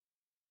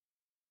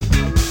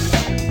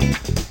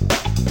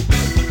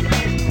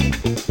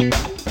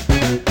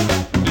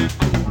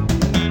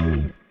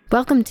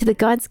Welcome to the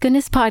God's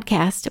Goodness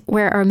Podcast,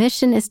 where our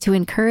mission is to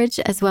encourage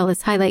as well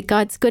as highlight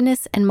God's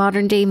goodness and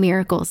modern-day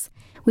miracles.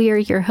 We are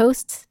your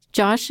hosts,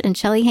 Josh and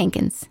Shelley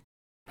Hankins.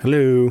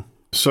 Hello.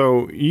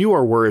 So you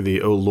are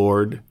worthy, O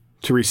Lord,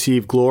 to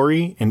receive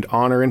glory and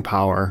honor and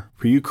power,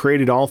 for you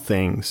created all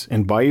things,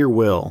 and by your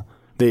will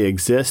they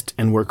exist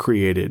and were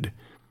created.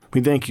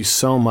 We thank you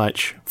so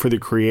much for the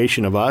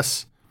creation of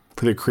us,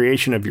 for the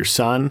creation of your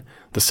Son,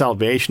 the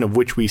salvation of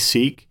which we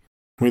seek.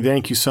 We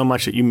thank you so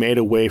much that you made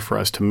a way for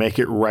us to make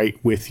it right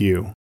with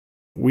you.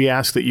 We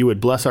ask that you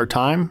would bless our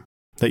time,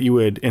 that you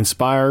would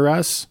inspire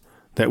us,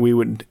 that we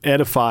would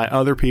edify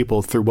other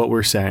people through what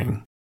we're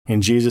saying.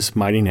 In Jesus'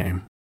 mighty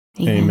name,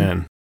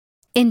 amen.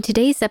 In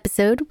today's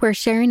episode, we're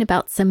sharing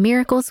about some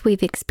miracles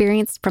we've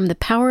experienced from the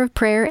power of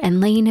prayer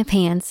and laying of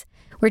hands.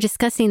 We're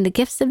discussing the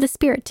gifts of the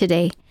Spirit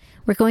today.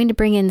 We're going to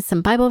bring in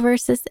some Bible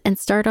verses and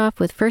start off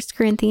with 1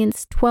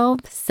 Corinthians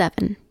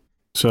 12:7.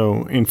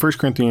 So in 1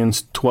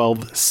 Corinthians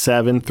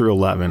 12:7 through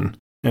 11,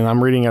 and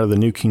I'm reading out of the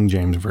New King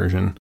James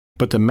Version,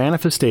 but the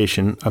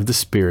manifestation of the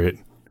Spirit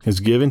is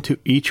given to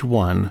each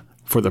one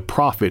for the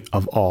profit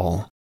of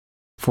all.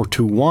 For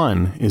to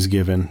one is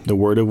given the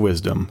word of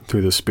wisdom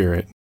through the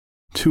Spirit,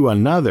 to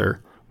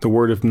another the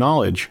word of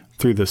knowledge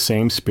through the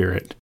same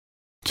Spirit,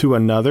 to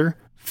another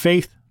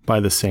faith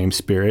by the same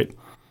Spirit,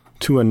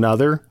 to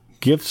another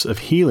gifts of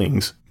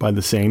healings by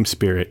the same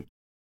Spirit,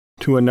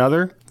 to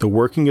another the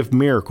working of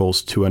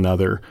miracles, to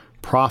another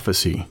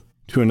prophecy,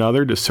 to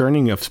another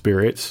discerning of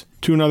spirits,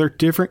 to another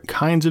different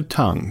kinds of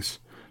tongues,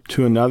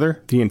 to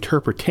another the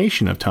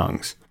interpretation of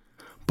tongues.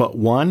 But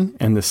one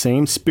and the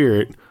same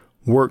Spirit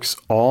works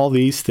all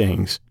these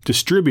things,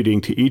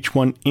 distributing to each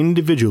one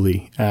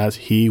individually as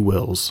he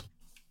wills.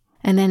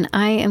 And then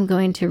I am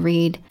going to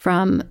read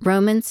from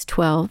Romans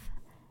 12.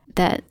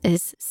 That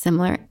is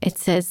similar. It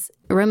says,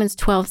 Romans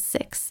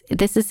 12:6.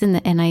 This is in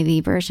the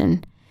NIV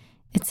version.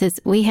 It says,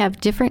 we have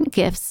different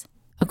gifts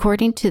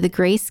according to the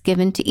grace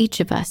given to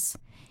each of us.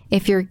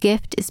 If your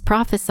gift is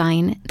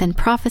prophesying, then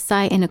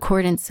prophesy in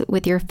accordance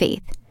with your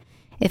faith.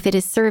 If it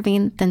is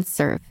serving, then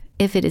serve.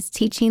 If it is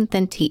teaching,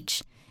 then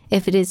teach.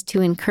 If it is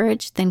to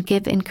encourage, then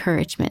give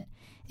encouragement.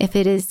 If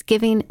it is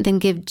giving, then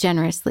give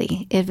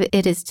generously. If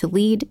it is to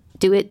lead,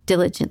 do it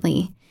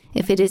diligently.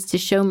 If it is to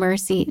show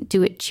mercy,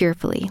 do it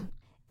cheerfully.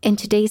 In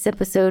today's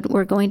episode,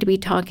 we're going to be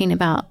talking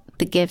about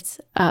the gifts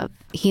of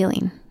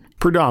healing.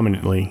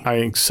 Predominantly,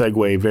 I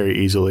segue very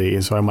easily,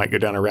 and so I might go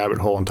down a rabbit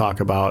hole and talk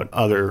about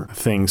other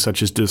things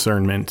such as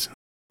discernment.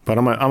 But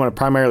I'm going to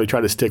primarily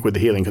try to stick with the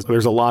healing because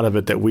there's a lot of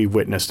it that we've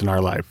witnessed in our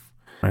life.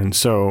 And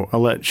so I'll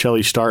let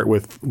Shelley start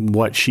with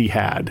what she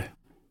had.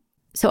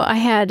 So I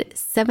had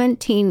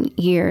 17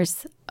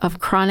 years of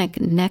chronic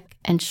neck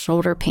and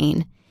shoulder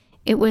pain.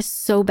 It was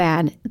so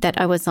bad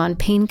that I was on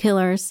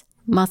painkillers,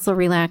 muscle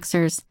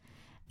relaxers,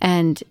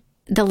 and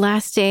the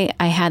last day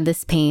I had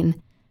this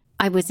pain,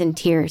 I was in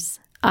tears.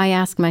 I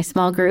asked my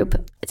small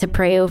group to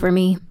pray over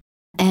me,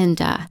 and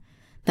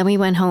then we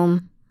went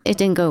home. It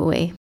didn't go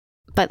away.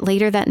 But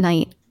later that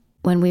night,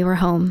 when we were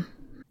home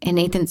in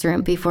Nathan's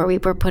room before we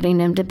were putting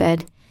him to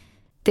bed,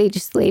 they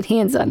just laid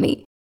hands on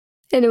me.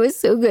 And it was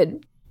so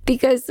good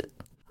because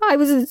I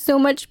was in so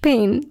much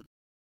pain.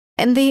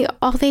 And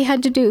all they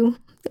had to do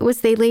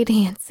was they laid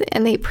hands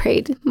and they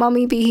prayed,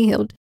 Mommy, be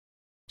healed.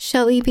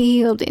 Shelley, be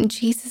healed in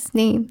Jesus'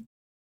 name.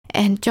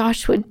 And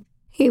Josh would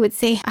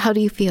say, how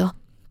do you feel?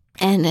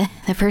 And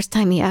the first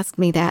time he asked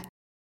me that,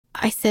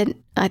 I said,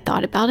 I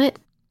thought about it.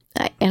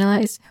 I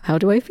analyzed, how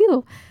do I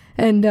feel?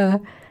 And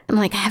I'm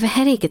like, I have a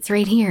headache. It's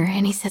right here.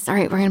 And he says, all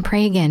right, we're going to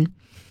pray again.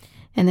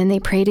 And then they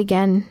prayed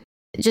again.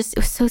 It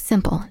was so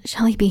simple.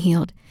 Shelley, be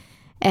healed.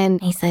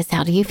 And he says,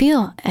 how do you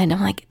feel? And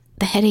I'm like,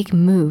 the headache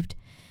moved.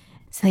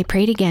 So they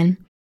prayed again.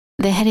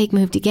 The headache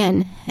moved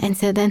again. And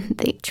so then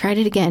they tried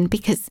it again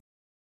because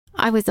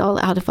I was all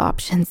out of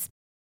options.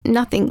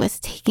 Nothing was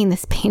taking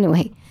this pain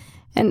away.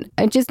 And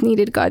I just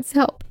needed God's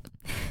help.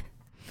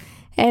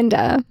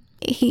 And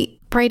he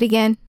prayed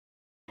again.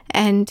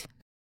 And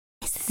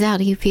he says, how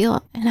do you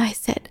feel? And I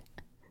said,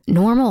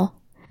 normal.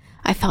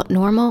 I felt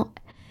normal.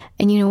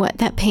 And you know what?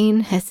 That pain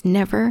has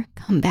never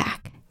come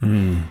back.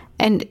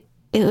 And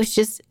it was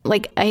just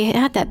like I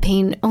had that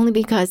pain only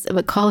because of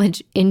a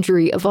college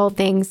injury of all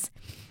things.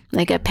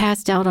 Like I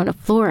passed out on a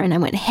floor and I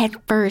went head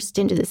first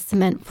into the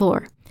cement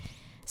floor.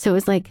 So it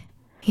was like,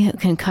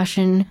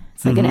 concussion.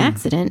 It's like an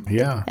accident.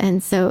 Yeah.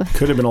 And so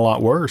could have been a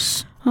lot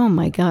worse. Oh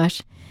my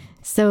gosh.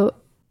 So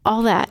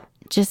all that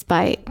just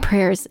by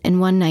prayers in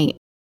one night.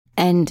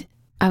 And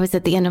I was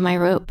at the end of my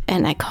rope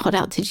and I called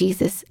out to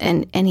Jesus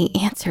and he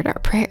answered our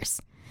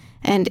prayers.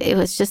 And it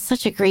was just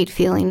such a great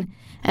feeling.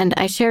 And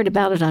I shared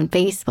about it on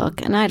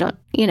Facebook. And I don't,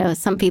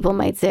 some people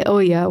might say, oh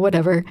yeah,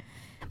 whatever.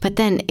 But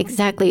then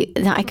exactly,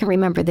 I can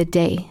remember the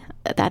day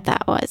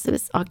that was. It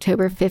was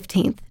October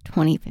 15th,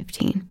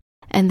 2015.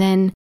 And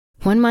then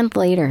 1 month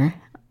later,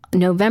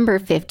 November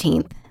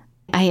 15th,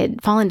 I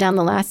had fallen down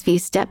the last few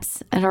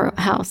steps at our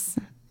house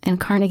in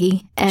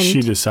Carnegie. And she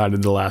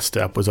decided the last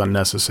step was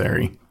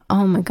unnecessary.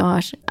 Oh my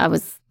gosh. I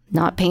was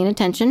not paying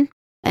attention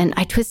and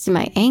I twisted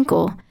my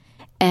ankle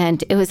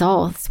and it was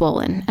all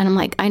swollen. And I'm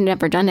like, I'd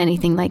never done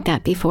anything like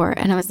that before.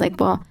 And I was like,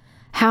 well,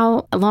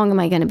 how long am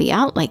I going to be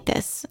out like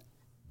this?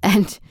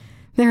 And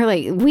they're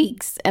like,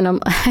 weeks. And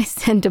I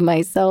said to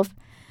myself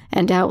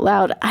and out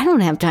loud, I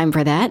don't have time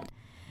for that.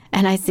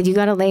 And I said, you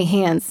got to lay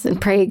hands and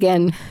pray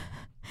again.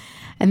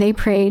 And they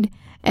prayed.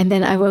 And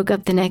then I woke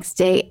up the next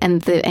day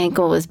and the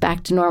ankle was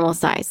back to normal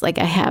size. Like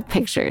I have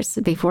pictures,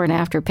 before and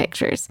after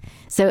pictures.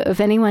 So if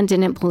anyone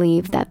didn't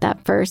believe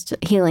that first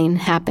healing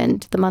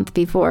happened the month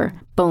before,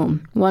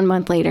 boom, 1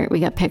 month later,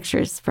 we got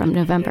pictures from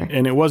November.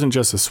 And it wasn't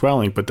just the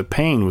swelling, but the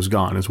pain was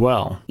gone as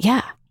well.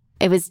 Yeah,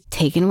 it was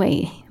taken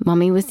away.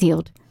 Mommy was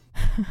healed.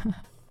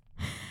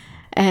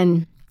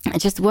 And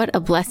just what a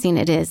blessing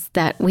it is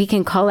that we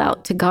can call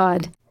out to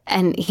God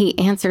and he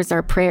answers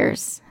our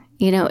prayers.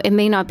 You know, it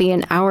may not be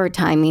in our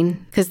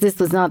timing, because this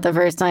was not the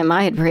first time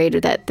I had prayed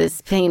that this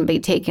pain be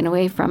taken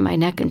away from my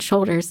neck and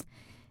shoulders,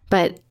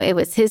 but it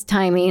was his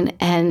timing.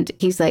 And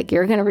he's like,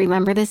 you're going to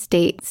remember this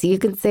date so you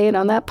can say it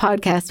on that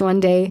podcast one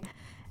day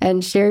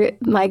and share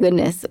my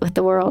goodness with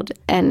the world.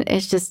 And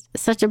it's just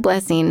such a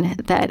blessing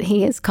that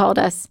he has called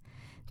us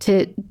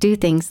to do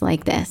things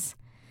like this.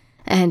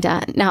 And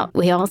now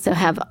we also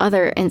have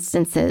other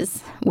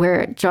instances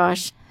where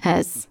Josh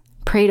has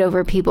prayed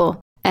over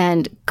people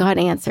and God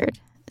answered.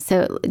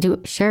 So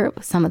share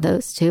some of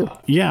those too.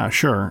 Yeah,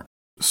 sure.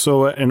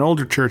 So at an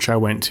older church I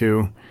went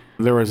to,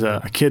 there was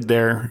a kid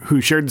there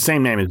who shared the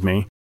same name as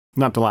me.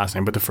 Not the last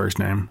name, but the first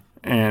name.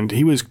 And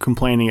he was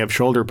complaining of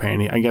shoulder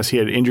pain. I guess he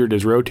had injured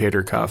his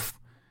rotator cuff.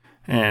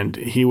 And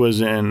he was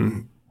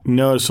in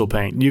noticeable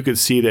pain. You could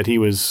see that he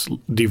was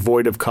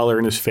devoid of color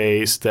in his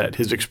face, that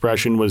his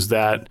expression was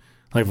that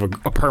like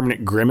a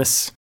permanent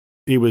grimace.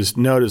 He was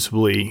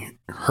noticeably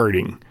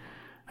hurting.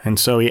 And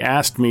so he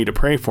asked me to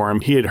pray for him.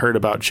 He had heard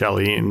about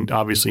Shelly and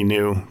obviously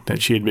knew that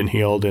she had been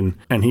healed, and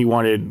he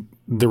wanted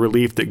the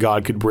relief that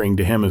God could bring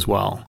to him as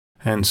well.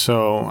 And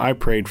so I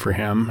prayed for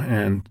him,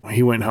 and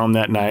he went home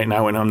that night, and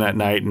I went home that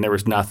night, and there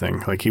was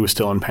nothing. Like, he was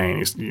still in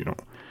pain.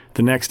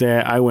 The next day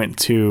I went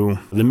to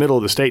the middle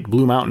of the state,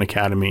 Blue Mountain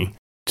Academy,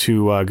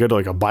 to go to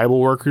like a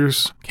Bible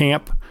workers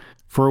camp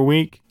for a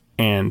week.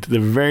 And the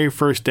very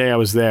first day I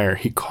was there,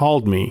 he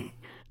called me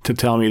to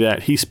tell me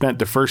that he spent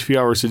the first few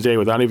hours a day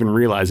without even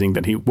realizing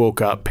that he woke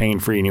up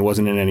pain-free and he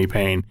wasn't in any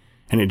pain,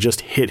 and it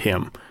just hit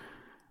him.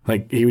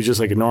 Like, he was just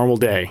like a normal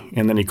day.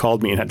 And then he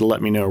called me and had to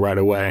let me know right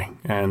away.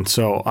 And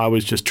so I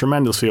was just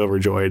tremendously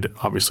overjoyed,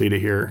 obviously, to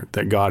hear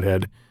that God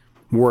had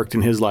worked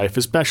in his life,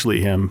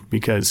 especially him,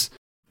 because,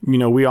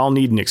 we all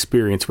need an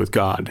experience with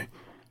God.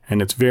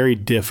 And it's very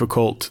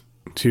difficult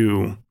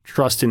to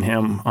trust in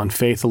him on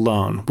faith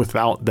alone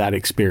without that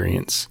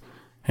experience.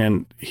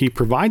 And he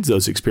provides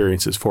those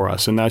experiences for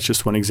us. And that's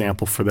just one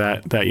example for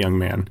that young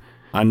man.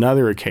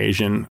 Another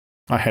occasion,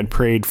 I had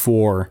prayed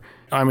for,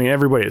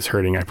 everybody that's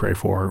hurting, I pray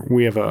for.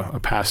 We have a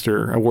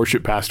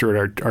worship pastor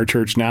at our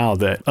church now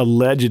that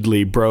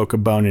allegedly broke a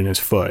bone in his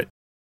foot.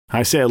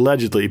 I say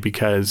allegedly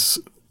because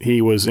he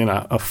was in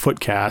a foot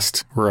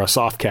cast or a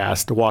soft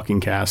cast, a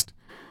walking cast.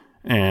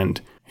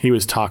 And he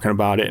was talking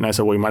about it, and I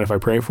said, well, you mind if I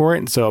pray for it?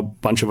 And so a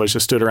bunch of us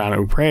just stood around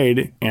and we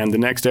prayed, and the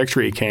next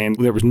x-ray came,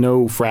 there was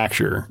no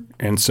fracture.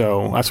 And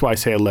so that's why I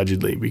say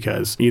allegedly,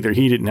 because either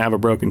he didn't have a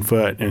broken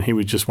foot and he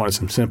just wanted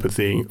some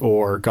sympathy,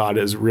 or God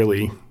has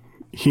really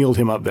healed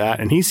him of that,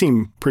 and he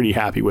seemed pretty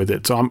happy with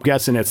it. So I'm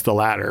guessing it's the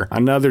latter.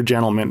 Another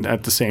gentleman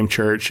at the same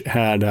church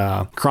had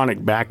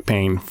chronic back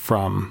pain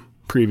from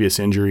previous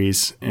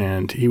injuries,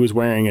 and he was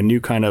wearing a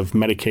new kind of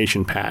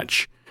medication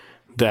patch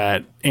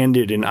that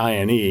ended in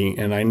INE.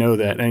 And I know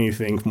that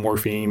anything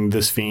morphine,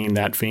 this fiend,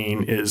 that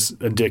fiend is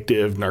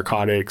addictive,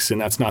 narcotics, and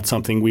that's not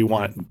something we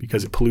want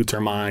because it pollutes our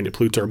mind, it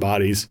pollutes our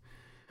bodies.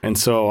 And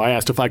so I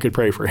asked if I could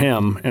pray for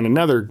him, and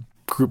another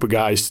group of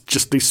guys,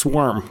 they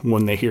swarm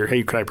when they hear,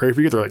 hey, could I pray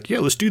for you? They're like, yeah,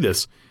 let's do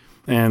this.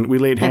 And we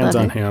laid hands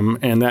on him,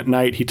 and that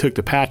night he took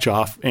the patch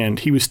off, and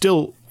he was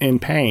still in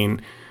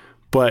pain,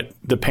 but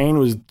the pain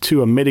was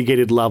to a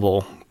mitigated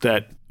level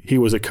that he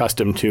was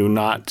accustomed to,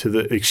 not to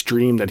the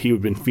extreme that he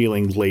had been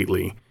feeling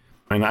lately.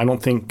 And I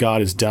don't think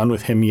God is done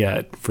with him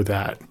yet for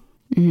that.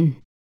 Mm-hmm.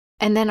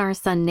 And then our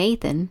son,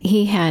 Nathan,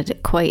 he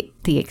had quite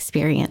the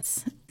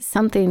experience.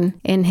 Something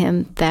in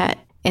him that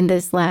in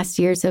this last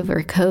years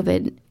over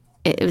COVID,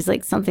 it was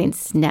like something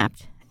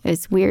snapped. It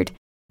was weird,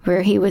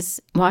 where he was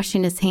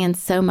washing his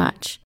hands so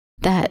much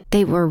that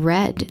they were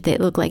red. They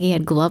looked like he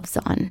had gloves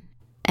on.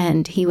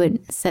 And he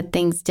would set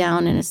things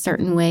down in a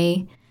certain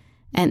way,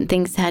 and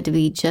things had to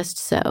be just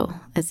so,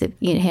 as if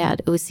you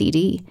had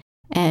OCD.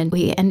 And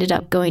we ended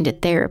up going to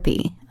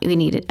therapy. We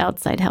needed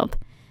outside help.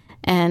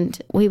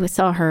 And we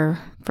saw her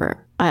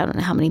for I don't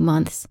know how many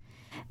months.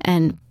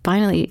 And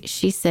finally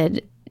she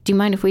said, do you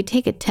mind if we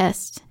take a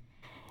test?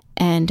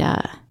 And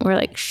we're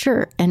like,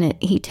 sure. And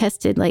he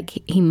tested like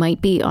he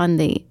might be on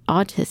the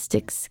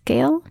autistic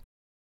scale.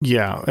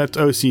 Yeah, that's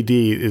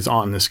OCD is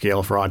on the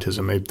scale for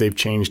autism. They've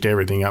changed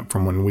everything up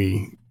from when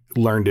we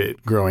learned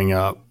it growing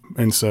up.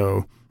 And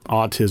so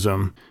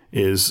autism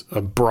is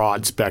a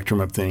broad spectrum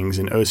of things,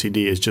 and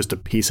OCD is just a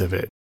piece of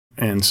it.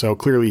 And so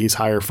clearly he's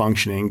higher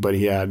functioning, but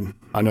he had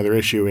another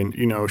issue. And,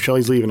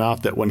 Shelley's leaving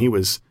off that when he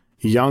was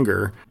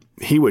younger,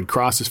 he would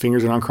cross his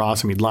fingers and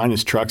uncross them. He'd line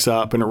his trucks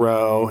up in a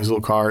row, his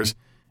little cars.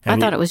 I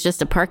thought it was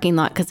just a parking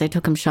lot because I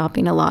took him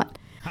shopping a lot.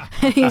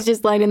 He's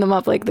just lining them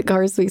up like the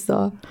cars we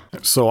saw.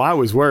 So I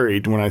was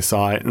worried when I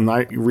saw it, and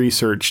I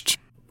researched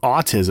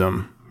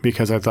autism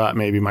because I thought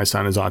maybe my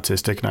son is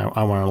autistic and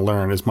I want to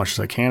learn as much as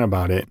I can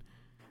about it.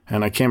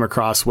 And I came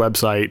across a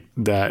website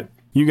that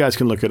you guys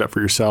can look it up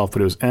for yourself,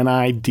 but it was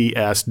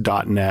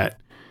nids.net.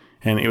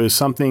 And it was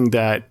something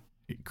that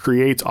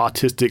creates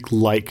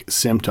autistic-like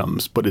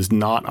symptoms, but is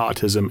not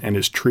autism and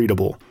is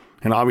treatable.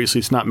 And obviously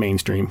it's not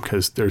mainstream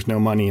because there's no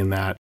money in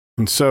that.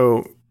 And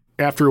so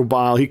after a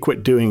while, he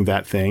quit doing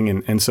that thing.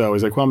 And so I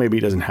was like, well, maybe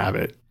he doesn't have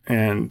it.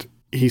 And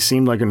he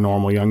seemed like a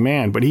normal young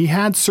man, but he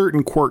had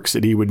certain quirks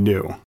that he would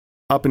do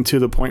up until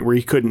the point where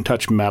he couldn't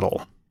touch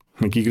metal.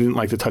 Like he didn't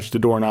like to touch the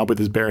doorknob with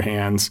his bare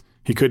hands.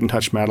 He couldn't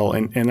touch metal.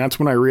 And that's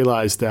when I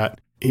realized that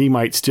he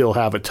might still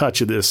have a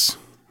touch of this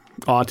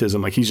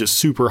autism. Like he's just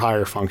super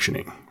higher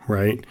functioning,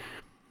 right?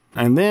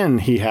 And then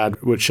he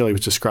had what Shelley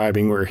was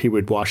describing where he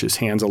would wash his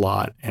hands a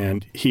lot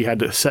and he had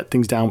to set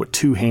things down with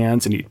two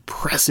hands and he'd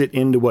press it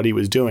into what he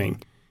was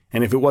doing.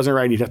 And if it wasn't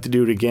right, he'd have to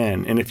do it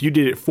again. And if you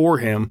did it for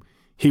him,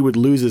 he would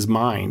lose his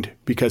mind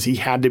because he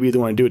had to be the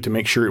one to do it to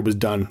make sure it was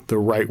done the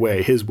right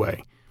way, his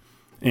way.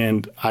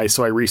 And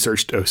so I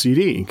researched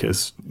OCD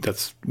because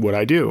that's what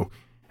I do.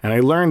 And I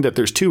learned that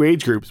there's two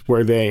age groups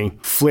where they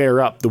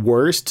flare up the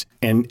worst,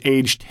 and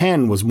age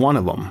 10 was one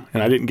of them.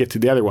 And I didn't get to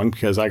the other one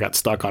because I got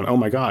stuck on, oh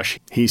my gosh,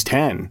 he's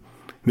 10.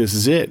 This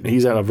is it.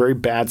 He's at a very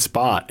bad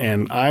spot.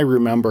 And I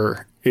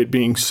remember it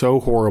being so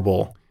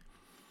horrible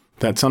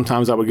that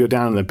sometimes I would go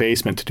down in the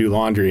basement to do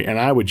laundry and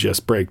I would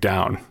just break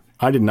down.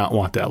 I did not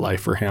want that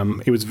life for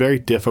him. It was very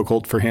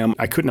difficult for him.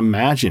 I couldn't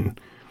imagine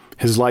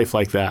his life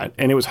like that.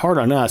 And it was hard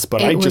on us,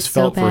 but I just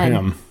felt for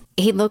him.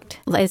 He looked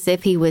as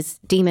if he was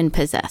demon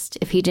possessed.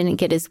 If he didn't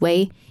get his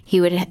way,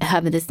 he would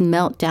have this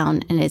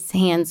meltdown and his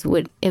hands it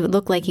would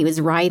look like he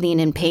was writhing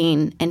in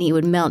pain and he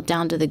would melt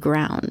down to the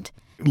ground.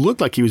 It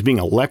looked like he was being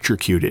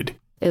electrocuted.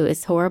 It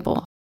was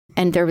horrible.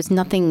 And there was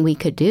nothing we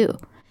could do.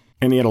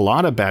 And he had a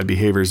lot of bad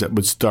behaviors that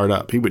would start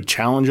up. He would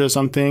challenge us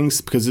on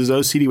things because his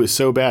OCD was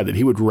so bad that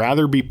he would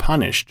rather be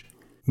punished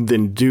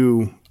than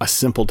do a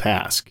simple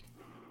task.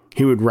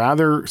 He would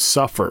rather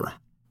suffer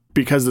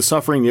because the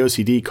suffering the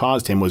OCD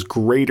caused him was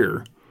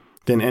greater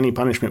than any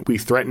punishment we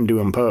threatened to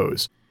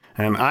impose.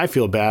 And I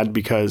feel bad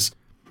because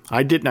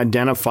I didn't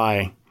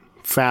identify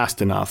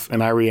fast enough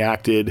and I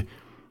reacted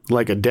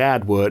like a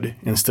dad would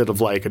instead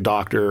of like a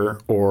doctor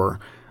or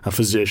a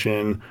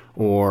physician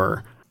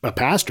or a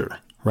pastor,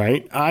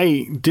 right?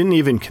 I didn't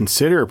even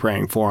consider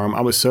praying for him.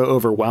 I was so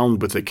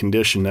overwhelmed with the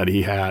condition that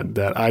he had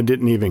that I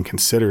didn't even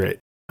consider it.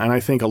 And I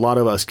think a lot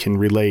of us can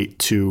relate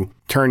to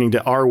turning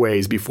to our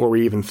ways before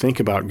we even think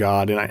about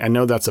God. And I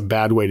know that's a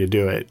bad way to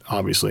do it,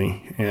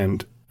 obviously.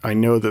 And I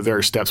know that there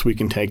are steps we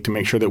can take to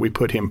make sure that we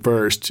put him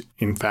first.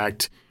 In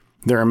fact,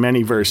 there are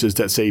many verses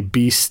that say,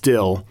 be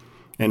still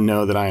and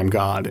know that I am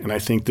God. And I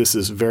think this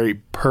is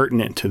very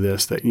pertinent to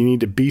this, that you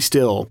need to be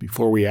still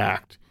before we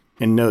act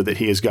and know that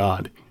he is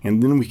God.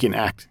 And then we can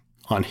act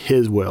on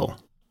his will.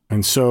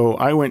 And so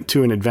I went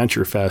to an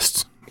adventure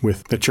fest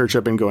with the church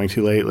I've been going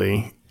to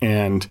lately.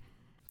 And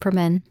for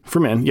men.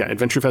 For men, yeah,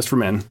 Adventure Fest for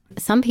men.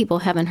 Some people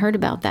haven't heard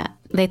about that.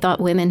 They thought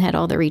women had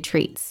all the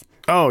retreats.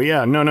 Oh,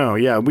 yeah, no,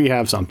 yeah, we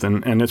have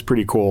something, and it's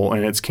pretty cool,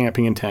 and it's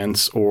camping in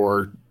tents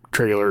or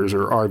trailers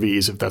or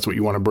RVs if that's what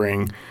you want to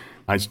bring.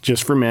 It's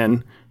just for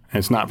men, and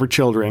it's not for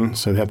children,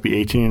 so they have to be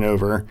 18 and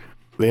over.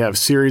 They have a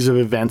series of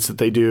events that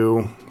they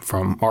do,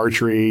 from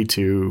archery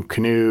to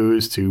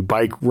canoes to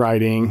bike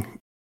riding,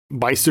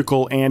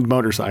 bicycle and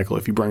motorcycle.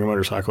 If you bring a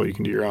motorcycle, you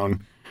can do your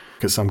own,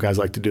 because some guys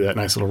like to do that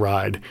nice little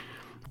ride.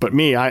 But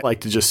me, I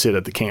like to just sit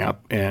at the camp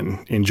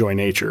and enjoy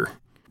nature.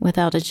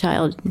 Without a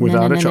child.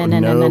 Without a child.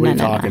 Nobody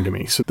talking to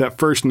me. So that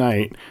first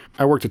night,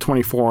 I worked at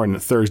 24 on the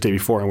Thursday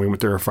before, and we went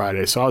there on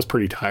Friday. So I was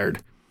pretty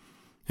tired.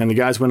 And the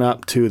guys went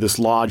up to this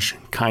lodge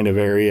kind of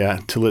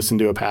area to listen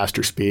to a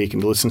pastor speak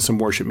and to listen to some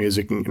worship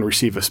music and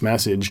receive a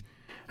message.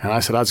 And I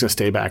said I was going to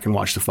stay back and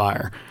watch the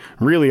fire.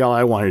 Really, all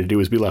I wanted to do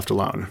was be left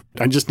alone.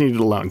 I just needed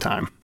alone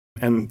time.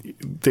 And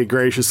they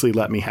graciously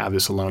let me have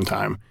this alone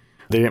time.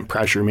 They didn't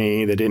pressure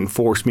me. They didn't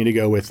force me to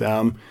go with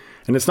them.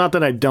 And it's not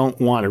that I don't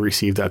want to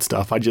receive that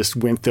stuff. I just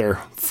went there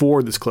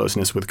for this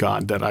closeness with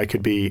God, that I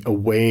could be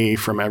away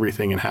from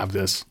everything and have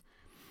this.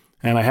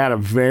 And I had a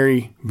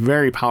very,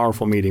 very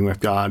powerful meeting with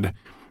God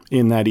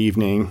in that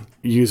evening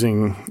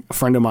using a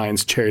friend of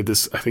mine's chair.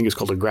 This, I think it's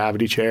called a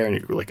gravity chair. And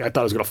I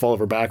thought I was going to fall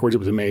over backwards. It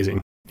was amazing.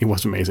 It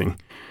was amazing.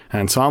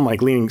 And so I'm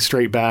like leaning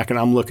straight back and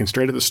I'm looking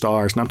straight at the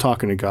stars and I'm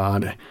talking to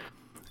God.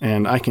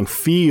 And I can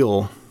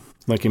feel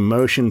like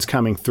emotions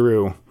coming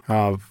through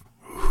of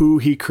who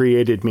he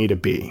created me to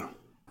be,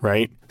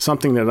 right?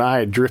 Something that I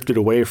had drifted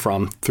away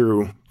from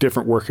through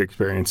different work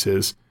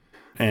experiences.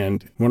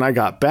 And when I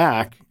got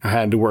back, I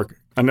had to work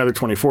another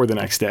 24 the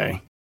next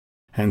day.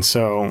 And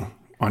so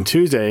on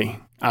Tuesday,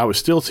 I was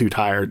still too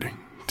tired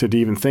to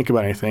even think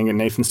about anything, and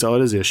Nathan still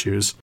had his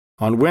issues.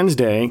 On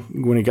Wednesday,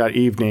 when it got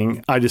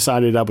evening, I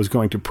decided I was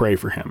going to pray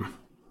for him.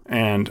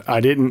 And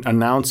I didn't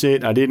announce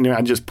it. I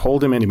just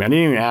pulled him into me. I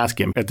didn't even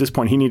ask him. At this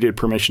point, he needed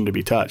permission to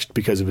be touched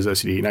because of his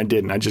OCD, and I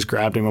didn't. I just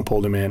grabbed him and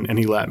pulled him in, and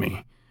he let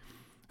me.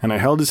 And I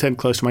held his head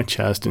close to my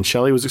chest, and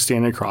Shelly was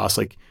standing across,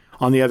 like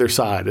on the other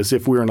side, as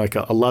if we were in like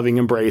a loving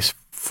embrace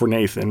for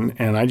Nathan.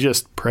 And I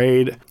just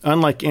prayed,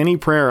 unlike any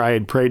prayer I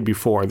had prayed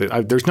before.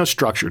 There's no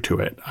structure to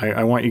it.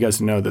 I want you guys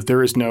to know that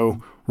there is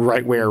no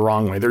right way or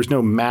wrong way. There's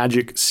no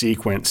magic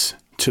sequence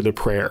to the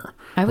prayer.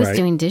 I was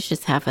doing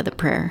dishes half of the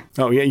prayer.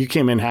 Oh, yeah. You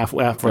came in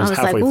halfway I was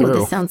halfway like, through.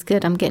 This sounds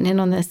good. I'm getting in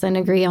on this and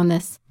agree on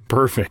this.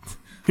 Perfect.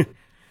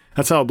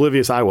 That's how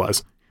oblivious I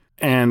was.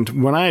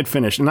 And when I had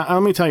finished, and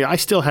let me tell you, I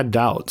still had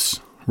doubts,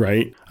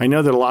 right? I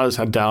know that a lot of us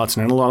had doubts,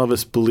 and a lot of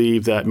us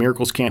believe that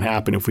miracles can't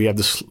happen if we have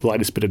the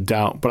slightest bit of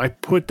doubt. But I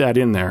put that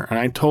in there, and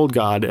I told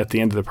God at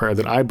the end of the prayer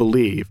that I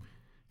believe,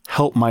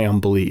 help my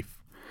unbelief.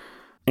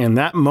 And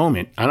that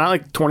moment, and not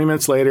like 20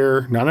 minutes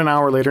later, not an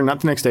hour later,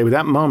 not the next day, but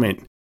that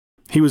moment,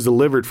 he was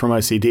delivered from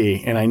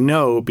OCD. And I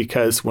know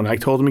because when I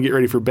told him to get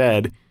ready for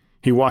bed,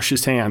 he washed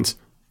his hands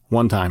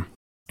one time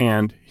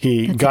and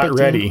he got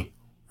ready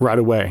right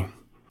away.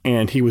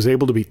 And he was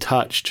able to be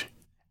touched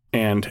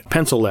and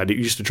pencil lead. It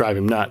used to drive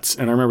him nuts.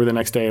 And I remember the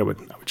next day I would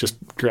just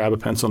grab a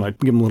pencil and I'd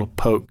give him a little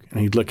poke and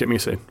he'd look at me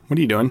and say, "What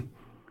are you doing?"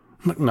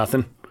 I'm like,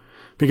 "Nothing."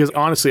 Because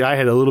honestly, I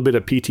had a little bit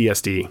of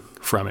PTSD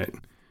from it.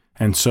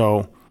 And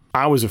so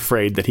I was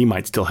afraid that he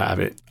might still have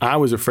it. I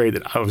was afraid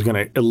that I was going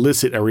to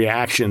elicit a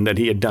reaction that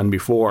he had done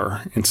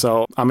before. And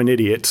so I'm an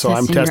idiot. So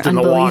I'm testing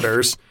the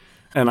waters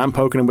and I'm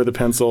poking him with a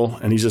pencil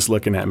and he's just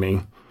looking at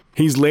me.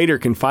 He's later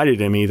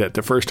confided in me that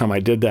the first time I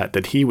did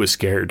that he was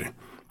scared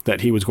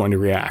that he was going to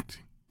react.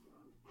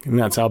 And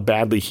that's how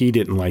badly he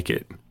didn't like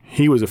it.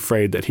 He was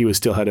afraid that he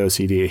still had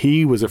OCD.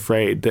 He was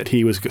afraid that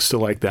he was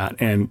still like that.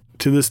 And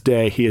to this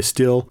day, he is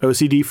still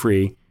OCD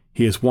free.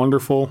 He is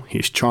wonderful.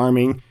 He's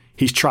charming.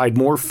 He's tried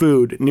more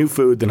new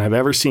food than I've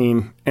ever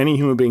seen any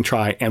human being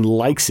try and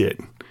likes it,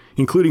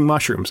 including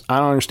mushrooms. I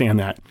don't understand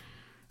that.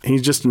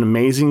 He's just an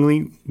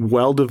amazingly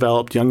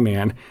well-developed young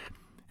man.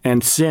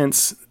 And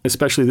since,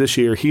 especially this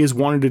year, he has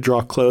wanted to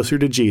draw closer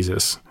to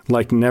Jesus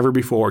like never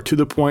before, to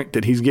the point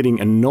that he's getting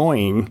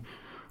annoying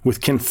with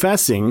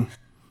confessing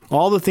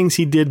all the things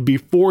he did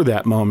before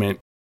that moment.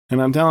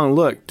 And I'm telling him,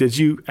 look, did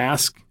you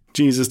ask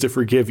Jesus to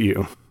forgive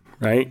you?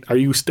 Right? Are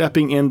you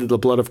stepping into the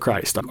blood of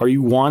Christ? Are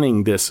you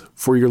wanting this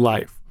for your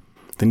life?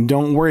 Then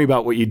don't worry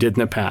about what you did in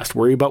the past.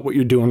 Worry about what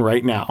you're doing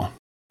right now.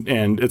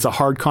 And it's a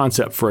hard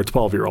concept for a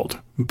 12-year-old,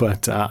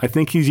 but I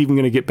think he's even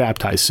going to get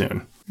baptized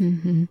soon.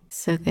 Mm-hmm.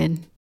 So good.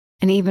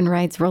 And he even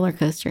rides roller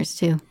coasters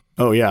too.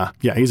 Oh, yeah.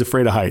 Yeah, he's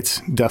afraid of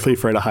heights. Definitely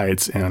afraid of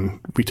heights. And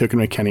we took him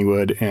to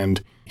Kennywood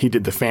and he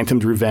did the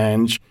Phantom's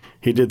Revenge.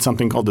 He did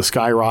something called the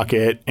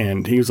Skyrocket.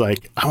 And he was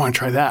like, I want to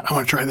try that. I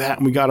want to try that.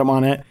 And we got him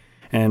on it.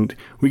 And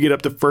we get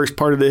up the first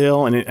part of the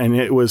hill, and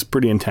it was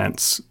pretty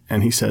intense.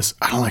 And he says,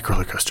 I don't like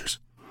roller coasters.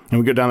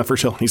 And we go down the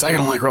first hill. He's like, I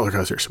don't like roller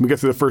coasters. We get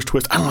through the first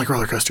twist. I don't like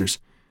roller coasters.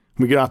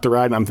 We get off the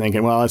ride, and I'm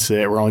thinking, well, that's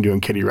it. We're only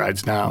doing kiddie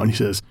rides now. And he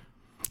says,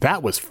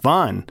 that was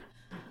fun.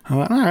 I'm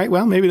like, all right,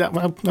 well, maybe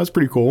that's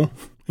pretty cool.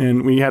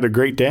 And we had a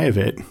great day of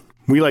it.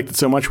 We liked it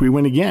so much, we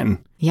went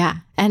again. Yeah,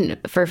 and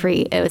for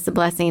free. It was a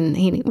blessing.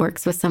 He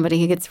works with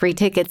somebody who gets free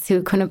tickets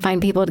who couldn't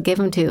find people to give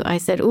them to. I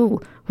said, ooh,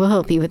 we'll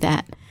help you with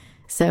that.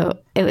 So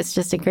it was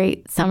just a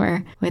great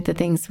summer with the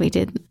things we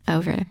did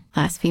over the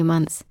last few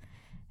months.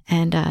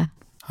 And I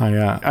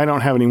don't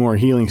have any more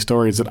healing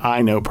stories that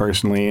I know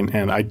personally,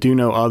 and I do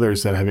know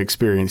others that have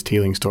experienced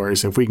healing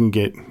stories. If we can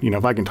get,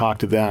 if I can talk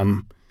to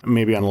them,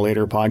 maybe on a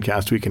later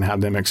podcast, we can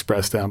have them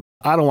express them.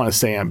 I don't want to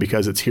say them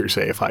because it's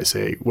hearsay if I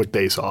say what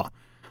they saw.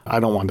 I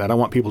don't want that. I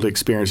want people to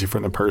experience it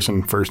from the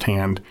person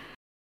firsthand.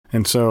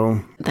 And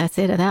so that's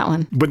it of that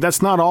one. But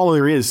that's not all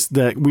there is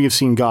that we have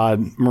seen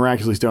God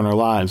miraculously do in our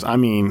lives. I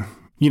mean,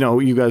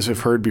 you guys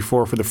have heard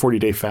before for the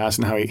 40-day fast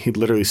and how he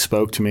literally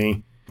spoke to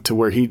me to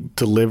where he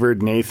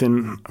delivered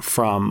Nathan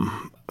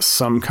from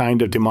some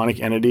kind of demonic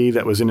entity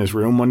that was in his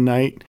room one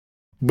night.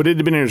 But it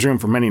had been in his room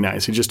for many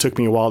nights. It just took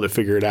me a while to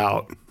figure it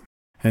out.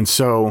 And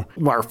so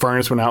our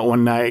furnace went out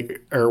one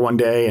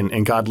day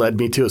and God led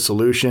me to a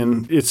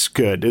solution. It's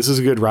good. This is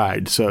a good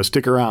ride. So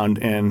stick around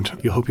and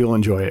I hope you'll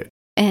enjoy it.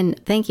 And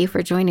thank you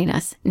for joining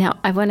us. Now,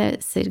 I want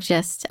to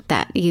suggest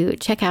that you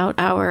check out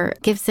our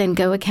Give, Send,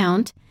 Go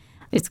account.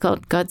 It's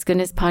called God's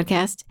Goodness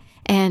Podcast.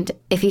 And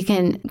if you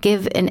can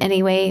give in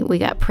any way, we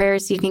got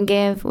prayers you can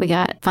give. We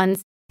got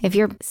funds. If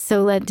you're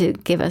so led to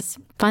give us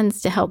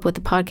funds to help with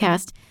the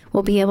podcast,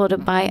 we'll be able to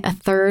buy a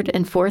third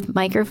and fourth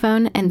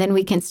microphone, and then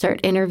we can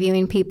start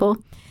interviewing people.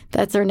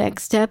 That's our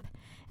next step.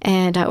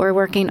 And we're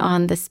working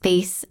on the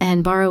space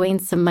and borrowing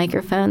some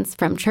microphones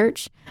from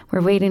church.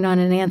 We're waiting on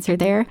an answer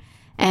there.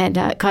 And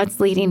God's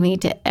leading me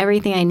to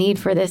everything I need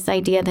for this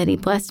idea that he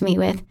blessed me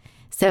with.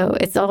 So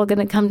it's all going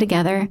to come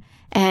together.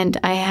 And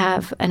I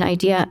have an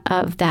idea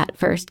of that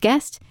first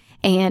guest.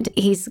 And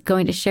he's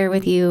going to share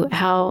with you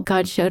how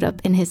God showed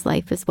up in his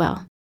life as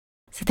well.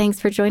 So thanks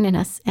for joining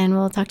us. And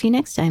we'll talk to you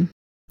next time.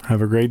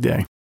 Have a great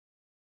day.